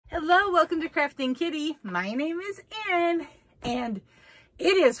Hello, welcome to Krafting Kitty. My name is Erin, and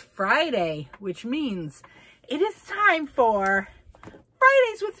it is Friday, which means it is time for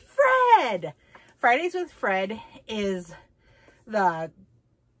Fridays with Fred. Fridays with Fred is I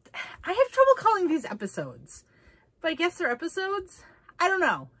have trouble calling these episodes, but I guess they're episodes. I don't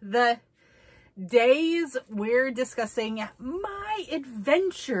know. The days we're discussing my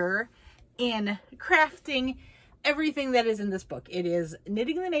adventure in crafting everything that is in this book. It is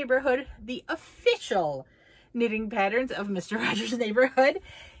Knitting in the Neighborhood, the official knitting patterns of Mr. Rogers' Neighborhood.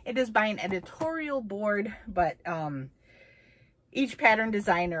 It is by an editorial board, but each pattern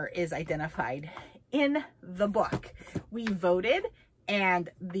designer is identified in the book. We voted,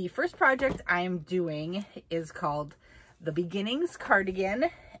 and the first project I'm doing is called the Beginnings Cardigan,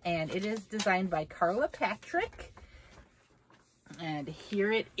 and it is designed by Carla Patrick. And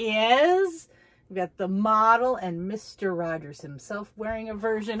here it is. We've got the model and Mr. Rogers himself wearing a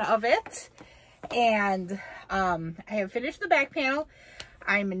version of it. And I have finished the back panel.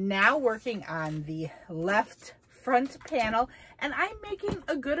 I'm now working on the left front panel, and I'm making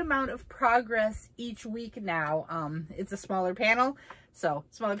a good amount of progress each week now. It's a smaller panel, so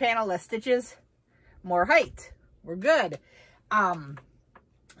smaller panel, less stitches, more height. We're good.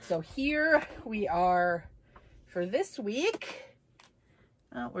 So here we are for this week.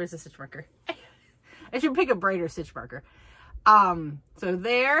 Oh, where's the stitch marker? I should pick a brighter stitch marker. So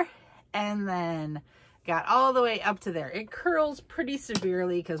there, and then got all the way up to there. It curls pretty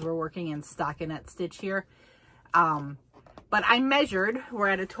severely because we're working in stockinette stitch here. But I measured, we're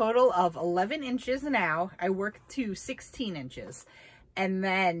at a total of 11 inches now. I worked to 16 inches. And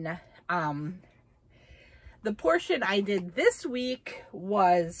then the portion I did this week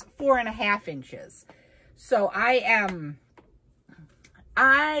was 4.5 inches. So I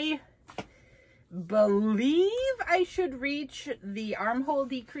believe I should reach the armhole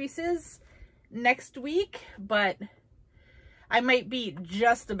decreases next week, but I might be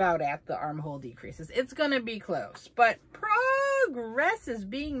just about at the armhole decreases. It's gonna be close, but progress is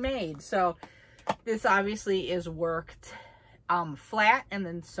being made. So this obviously is worked flat and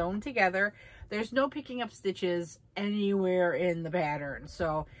then sewn together. There's no picking up stitches anywhere in the pattern,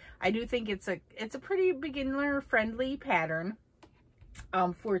 so I do think it's a pretty beginner friendly pattern.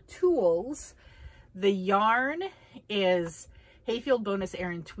 For tools, the yarn is Hayfield Bonus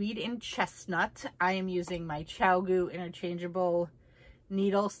Aran Tweed in Chestnut. I am using my ChowGoo interchangeable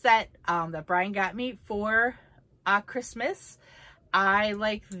needle set that Brian got me for Christmas. I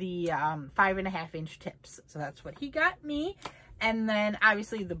like the 5.5 inch tips, so that's what he got me. And then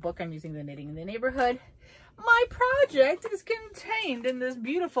obviously the book, I'm using the Knitting in the Neighborhood. My project is contained in this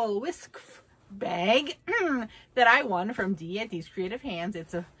beautiful whisk bag that I won from Dee at Dee's Creative Hands.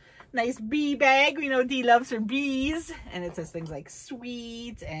 It's a nice bee bag. We know Dee loves her bees, and it says things like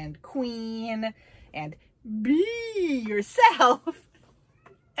sweet and queen and be yourself.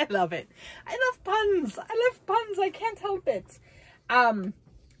 I love it. I love puns. I love puns. I can't help it.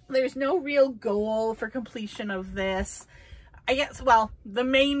 There's no real goal for completion of this. I guess, well, the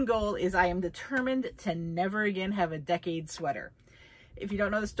main goal is I am determined to never again have a decade sweater. If you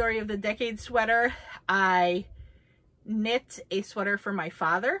don't know the story of the decade sweater, I knit a sweater for my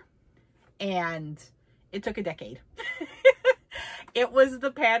father, and it took a decade. It was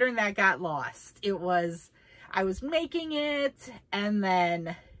the pattern that got lost. I was making it, and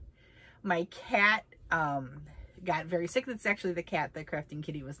then my cat got very sick. That's actually the cat that Krafting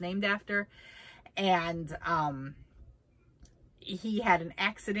Kitty was named after. And he had an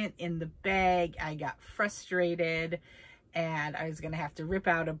accident in the bag. I got frustrated, and I was going to have to rip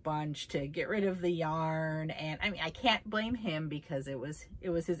out a bunch to get rid of the yarn. And I mean, I can't blame him because it was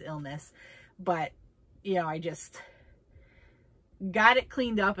his illness, but you know, I just got it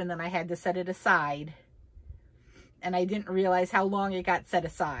cleaned up, and then I had to set it aside, and I didn't realize how long it got set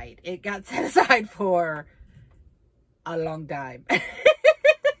aside. It got set aside for a long time.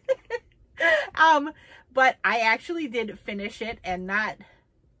 But I actually did finish it, and not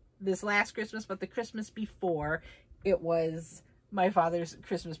this last Christmas, but the Christmas before. It was my father's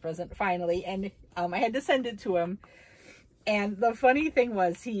Christmas present finally, and I had to send it to him. And the funny thing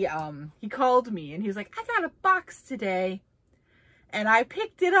was, he called me, and he was like, "I got a box today." And I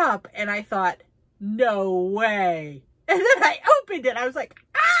picked it up, and I thought, no way. And then I opened it. I was like,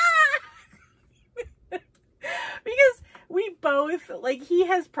 ah! Because we both, like, he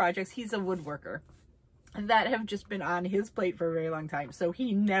has projects. He's a woodworker that have just been on his plate for a very long time. So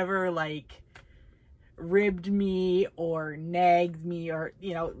he never, like, ribbed me or nagged me or,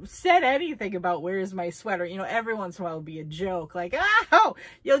 you know, said anything about where's my sweater. You know, every once in a while it'll be a joke, like, oh,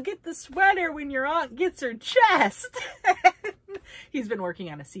 you'll get the sweater when your aunt gets her chest. He's been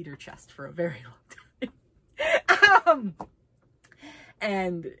working on a cedar chest for a very long time.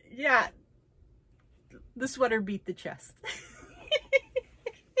 And yeah, the sweater beat the chest.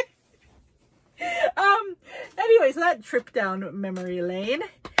 Anyway, so that trip down memory lane,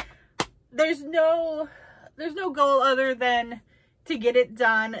 there's no goal other than to get it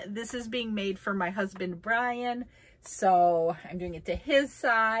done. This is being made for my husband, Brian. So I'm doing it to his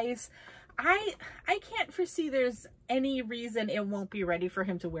size. I can't foresee there's any reason it won't be ready for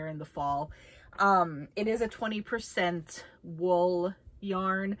him to wear in the fall. It is a 20% wool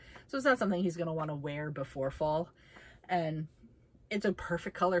yarn, so it's not something he's going to want to wear before fall. And it's a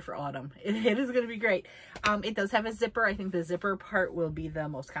perfect color for autumn. It is going to be great. It does have a zipper. I think the zipper part will be the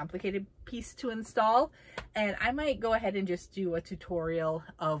most complicated piece to install. And I might go ahead and just do a tutorial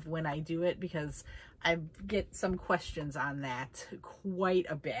of when I do it, because I get some questions on that quite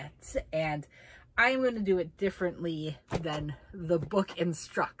a bit. And I'm going to do it differently than the book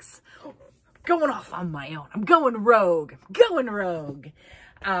instructs. Going off on my own. I'm going rogue.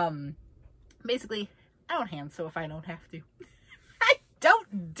 Basically, I don't hand sew if I don't have to.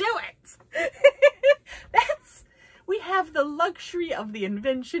 Don't do it. We have the luxury of the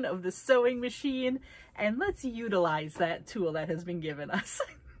invention of the sewing machine, and let's utilize that tool that has been given us.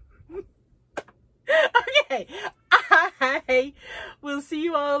 Okay, I will see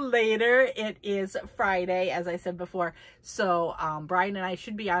you all later. It is Friday, as I said before. So Brian and I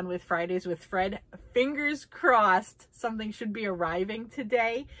should be on with Fridays with Fred. Fingers crossed, something should be arriving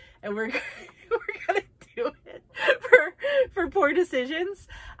today, and we're gonna do it for Poor Decisions.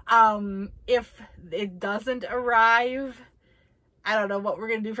 If it doesn't arrive, I don't know what we're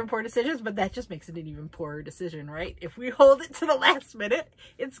gonna do for Poor Decisions, but that just makes it an even poorer decision, right? If we hold it to the last minute,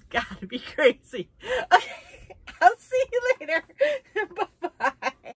 it's gotta be crazy. Okay, I'll see you later. Bye-bye.